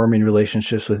 we're forming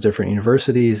relationships with different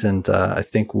universities. And I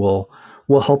think we'll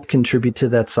help contribute to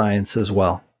that science as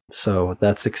well. So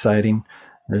that's exciting.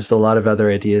 There's a lot of other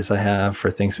ideas I have for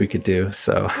things we could do.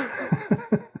 So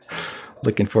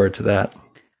looking forward to that.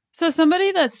 So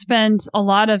somebody that spent a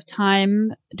lot of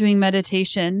time doing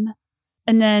meditation,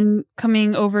 and then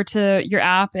coming over to your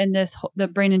app and the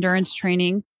brain endurance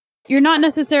training, you're not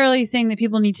necessarily saying that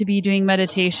people need to be doing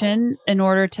meditation in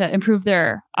order to improve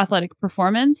their athletic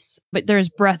performance, but there's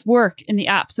breath work in the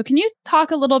app. So can you talk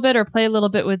a little bit or play a little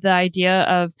bit with the idea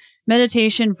of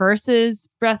meditation versus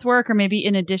breath work, or maybe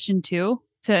in addition to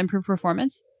improve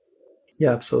performance?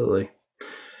 Yeah, absolutely.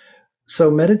 So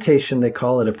meditation, they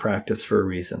call it a practice for a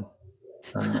reason.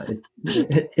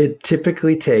 It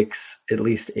typically takes at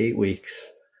least 8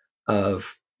 weeks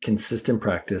of consistent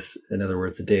practice, in other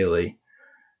words, daily,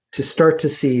 to start to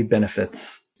see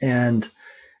benefits. And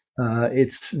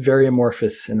it's very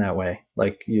amorphous in that way.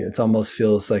 Like it almost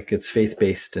feels like it's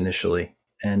faith-based initially.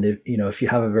 And if you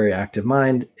have a very active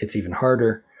mind, it's even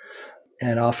harder.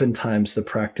 And oftentimes the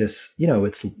practice,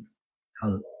 it's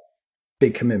a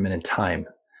big commitment in time.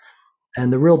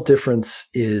 And the real difference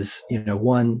is,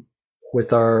 one,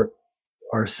 with our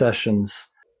sessions,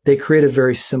 they create a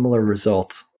very similar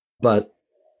result, but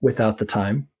without the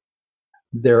time.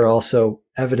 They're also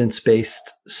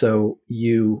evidence-based. So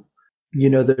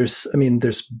there's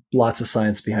lots of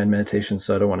science behind meditation.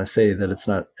 So I don't want to say that it's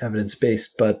not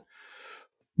evidence-based, but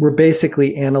we're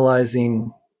basically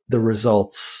analyzing the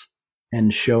results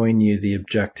and showing you the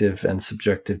objective and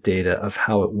subjective data of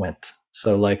how it went.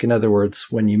 So like, in other words,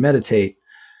 when you meditate,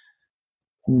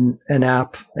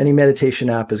 any meditation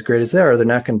app, as great as they are, they're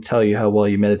not going to tell you how well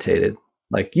you meditated.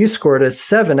 Like you scored a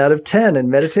 7 out of 10 in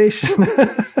meditation.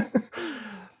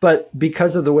 But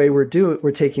because of the way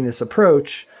we're taking this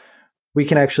approach, we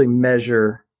can actually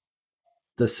measure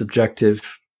the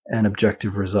subjective and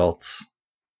objective results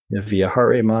via heart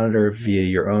rate monitor, via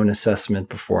your own assessment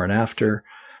before and after.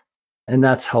 And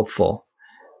that's helpful,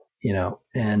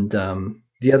 And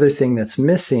the other thing that's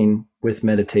missing with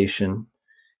meditation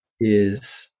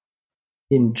is,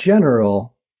 in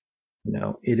general,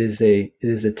 it is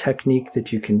a technique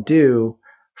that you can do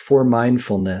for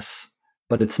mindfulness,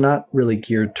 but it's not really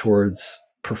geared towards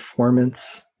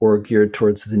performance or geared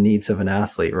towards the needs of an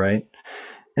athlete, right?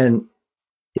 And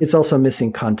it's also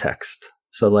missing context.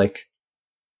 So like,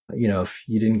 if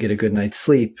you didn't get a good night's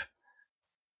sleep,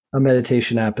 a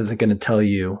meditation app isn't going to tell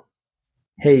you,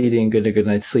 hey, you didn't get a good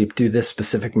night's sleep, do this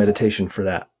specific meditation for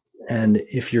that. And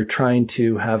if you're trying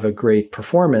to have a great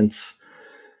performance,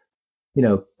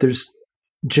 there's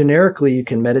generically, you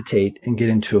can meditate and get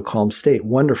into a calm state.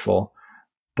 Wonderful.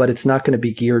 But it's not going to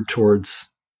be geared towards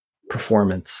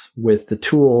performance with the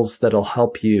tools that'll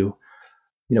help you,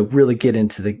 really get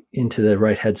into the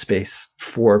right headspace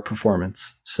for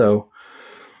performance. So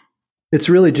it's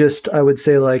really just, I would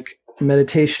say, like,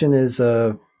 meditation is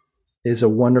a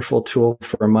wonderful tool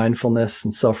for mindfulness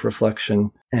and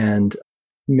self-reflection and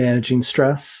managing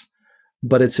stress,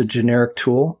 but it's a generic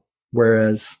tool.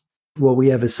 Whereas what we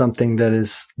have is something that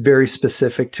is very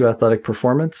specific to athletic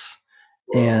performance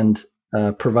and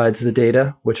provides the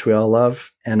data, which we all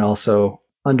love, and also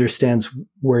understands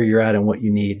where you're at and what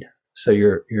you need. So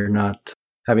you're not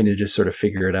having to just sort of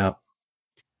figure it out.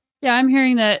 Yeah, I'm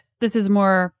hearing that this is a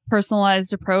more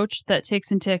personalized approach that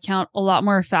takes into account a lot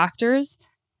more factors,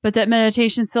 but that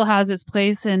meditation still has its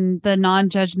place in the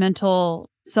non-judgmental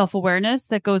self-awareness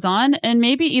that goes on. And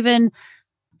maybe even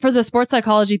for the sports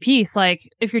psychology piece, like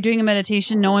if you're doing a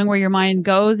meditation, knowing where your mind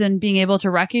goes and being able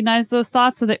to recognize those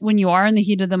thoughts so that when you are in the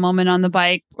heat of the moment on the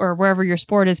bike or wherever your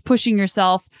sport is, pushing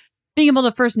yourself, being able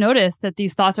to first notice that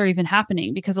these thoughts are even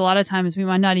happening, because a lot of times we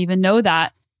might not even know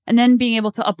that. And then being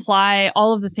able to apply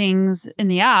all of the things in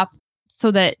the app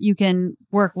so that you can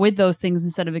work with those things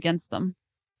instead of against them.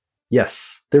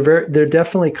 Yes, they're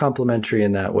definitely complementary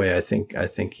in that way. I think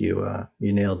you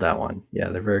nailed that one. Yeah,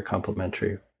 they're very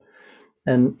complementary.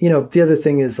 And, the other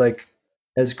thing is, like,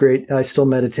 as great, I still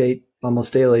meditate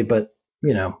almost daily, but,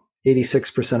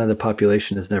 86% of the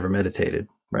population has never meditated,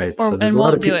 right? So there's a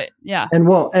lot of people do it. Yeah. And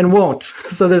won't.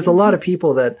 So there's a lot of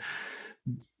people that,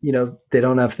 they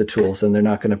don't have the tools and they're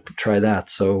not going to try that.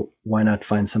 So why not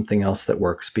find something else that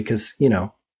works? Because,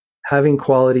 having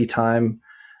quality time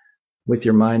with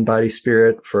your mind, body,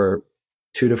 spirit for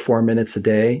 2 to 4 minutes a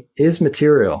day is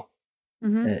material.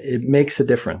 Mm-hmm. It makes a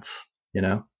difference,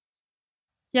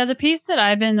 Yeah, the piece that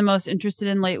I've been the most interested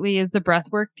in lately is the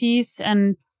breathwork piece.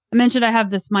 And I mentioned I have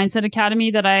this Mindset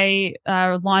Academy that I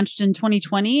launched in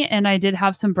 2020, and I did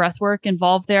have some breathwork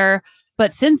involved there.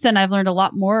 But since then, I've learned a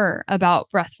lot more about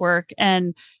breathwork.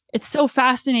 And it's so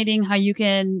fascinating how you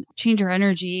can change your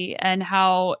energy and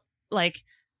how, like,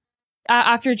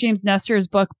 after James Nestor's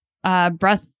book,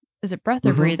 Breath, is it Breath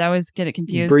or Breathe? I always get it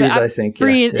confused. Breathe, but I think.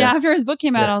 Breathe. Yeah, after his book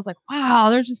came out, I was like, wow,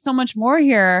 there's just so much more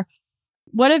here.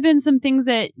 What have been some things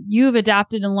that you've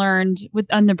adapted and learned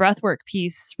on the breathwork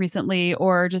piece recently,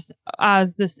 or just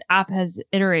as this app has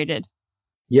iterated?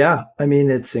 Yeah, I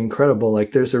mean, it's incredible.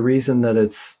 Like, there's a reason that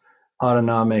it's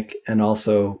autonomic and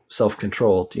also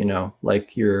self-controlled,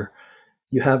 like you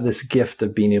have this gift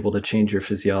of being able to change your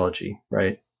physiology,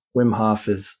 right? Wim Hof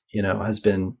has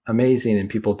been amazing, and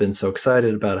people have been so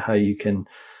excited about how you can,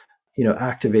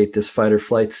 activate this fight or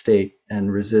flight state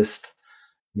and resist,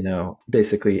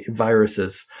 basically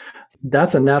viruses.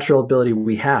 That's a natural ability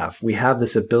we have. We have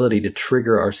this ability to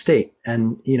trigger our state.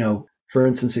 And, for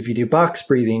instance, if you do box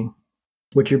breathing,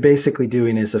 what you're basically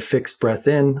doing is a fixed breath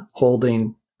in,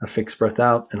 holding, a fixed breath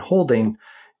out, and holding.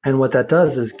 And what that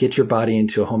does is get your body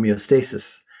into a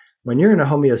homeostasis. When you're in a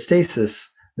homeostasis,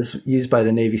 this is used by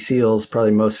the Navy SEALs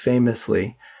probably most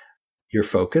famously, you're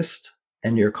focused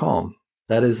and you're calm.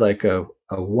 That is like a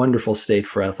wonderful state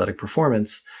for athletic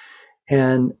performance.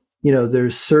 And,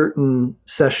 there's certain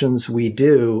sessions we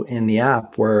do in the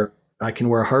app where I can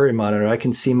wear a heart rate monitor. I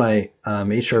can see my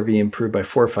HRV improve by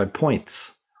 4 or 5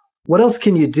 points. What else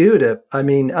can you do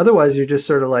otherwise you're just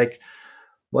sort of like,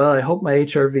 well, I hope my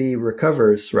HRV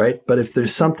recovers, right? But if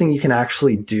there's something you can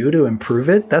actually do to improve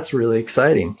it, that's really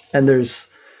exciting. And there's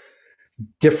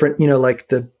different, like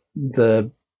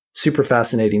the super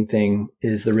fascinating thing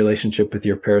is the relationship with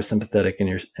your parasympathetic and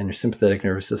your sympathetic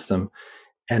nervous system,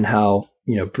 and how,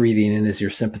 breathing in is your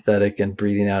sympathetic and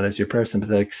breathing out is your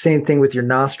parasympathetic. Same thing with your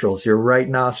nostrils. Your right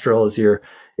nostril is your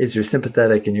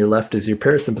sympathetic and your left is your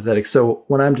parasympathetic. So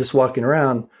when I'm just walking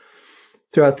around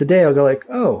throughout the day, I'll go like,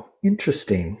 oh,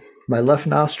 interesting. My left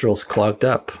nostril's clogged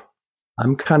up.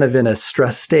 I'm kind of in a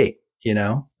stress state,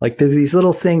 like there's these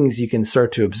little things you can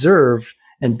start to observe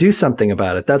and do something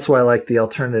about it. That's why I like the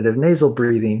alternative nasal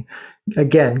breathing.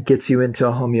 Again, gets you into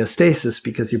a homeostasis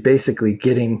because you're basically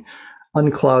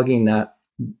unclogging that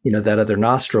other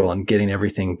nostril and getting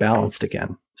everything balanced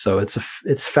again. So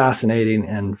it's fascinating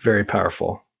and very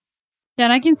powerful. Yeah,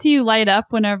 and I can see you light up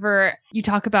whenever you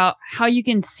talk about how you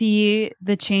can see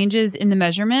the changes in the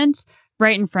measurement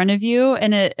right in front of you.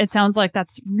 And it sounds like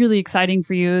that's really exciting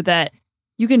for you, that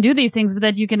you can do these things, but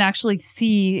that you can actually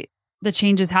see the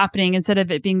changes happening instead of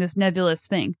it being this nebulous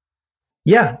thing.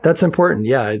 Yeah, that's important.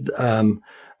 Yeah,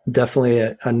 definitely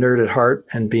a nerd at heart,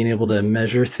 and being able to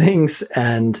measure things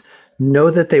and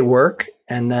know that they work.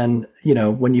 And then,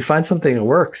 when you find something that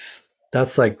works,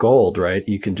 that's like gold, right?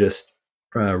 You can just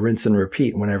rinse and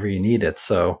repeat whenever you need it.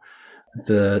 So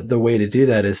the way to do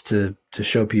that is to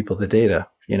show people the data.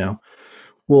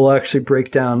 We'll actually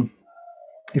break down,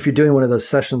 if you're doing one of those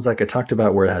sessions like I talked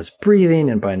about where it has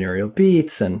breathing and binaural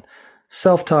beats and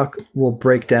self-talk, we'll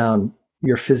break down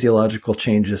your physiological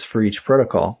changes for each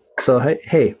protocol. So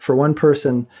hey, for one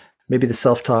person, maybe the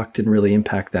self-talk didn't really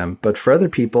impact them, but for other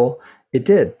people, it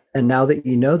did. And now that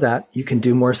you know that, you can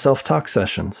do more self-talk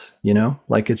sessions,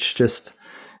 like it's just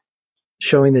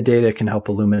showing the data can help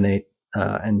illuminate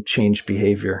and change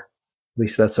behavior. At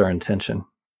least that's our intention.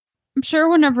 I'm sure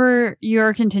whenever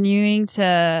you're continuing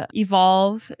to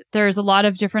evolve, there's a lot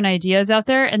of different ideas out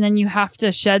there, and then you have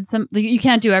to shed some. You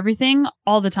can't do everything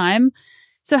all the time.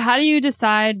 So how do you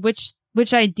decide which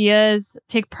ideas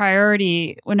take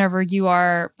priority whenever you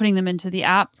are putting them into the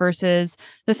app versus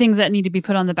the things that need to be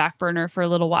put on the back burner for a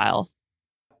little while?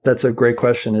 That's a great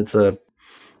question.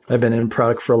 I've been in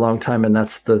product for a long time, and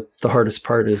that's the hardest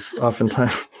part is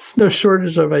oftentimes there's no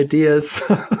shortage of ideas.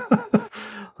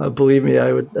 Believe me,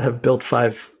 I would have built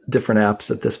 5 different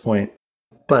apps at this point.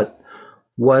 But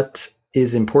what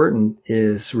is important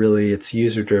is really it's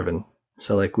user driven.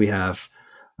 So like we have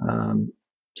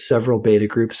several beta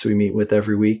groups we meet with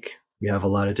every week. We have a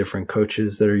lot of different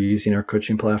coaches that are using our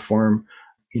coaching platform.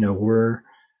 We're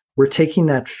taking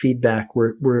that feedback.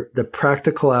 We're the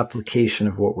practical application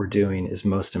of what we're doing is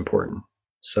most important.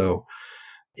 So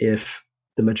if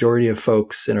the majority of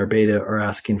folks in our beta are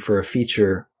asking for a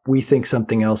feature, we think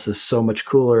something else is so much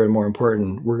cooler and more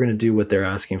important, we're going to do what they're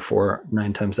asking for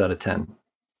 9 times out of 10.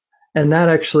 And that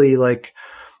actually, like,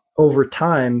 over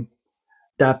time,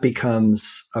 that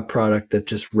becomes a product that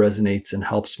just resonates and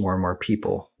helps more and more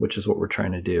people, which is what we're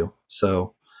trying to do.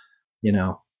 So,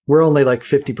 we're only like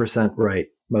 50% right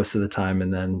most of the time,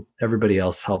 and then everybody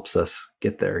else helps us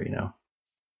get there,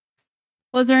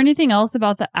 Was there anything else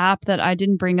about the app that I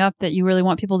didn't bring up that you really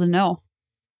want people to know?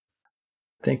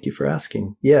 Thank you for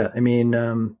asking. Yeah,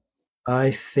 I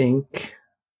think,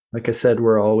 like I said,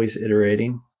 we're always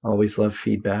iterating, always love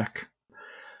feedback.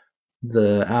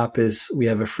 The app we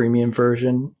have a freemium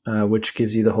version, which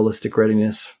gives you the holistic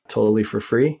readiness totally for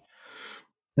free.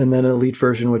 And then an elite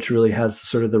version, which really has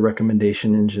sort of the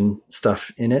recommendation engine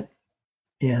stuff in it.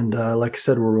 And like I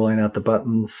said, we're rolling out the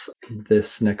buttons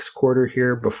this next quarter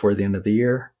here before the end of the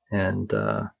year, and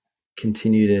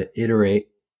continue to iterate.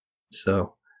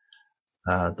 So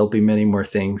there'll be many more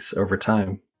things over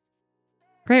time.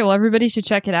 Great. Well, everybody should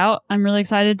check it out. I'm really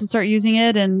excited to start using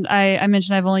it. And I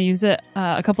mentioned I've only used it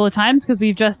a couple of times because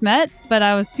we've just met, but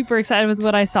I was super excited with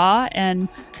what I saw. And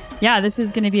yeah, this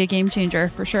is going to be a game changer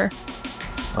for sure.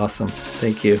 Awesome.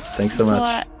 Thank you. Thanks so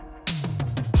much.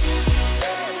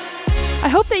 I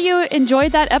hope that you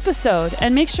enjoyed that episode,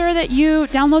 and make sure that you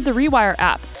download the Rewire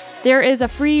app. There is a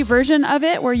free version of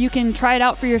it where you can try it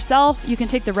out for yourself. You can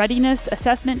take the readiness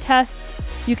assessment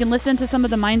tests. You can listen to some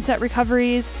of the mindset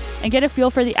recoveries and get a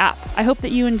feel for the app. I hope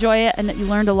that you enjoy it and that you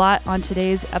learned a lot on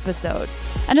today's episode.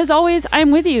 And as always,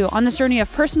 I'm with you on this journey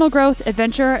of personal growth,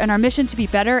 adventure, and our mission to be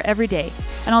better every day.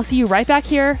 And I'll see you right back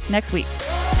here next week.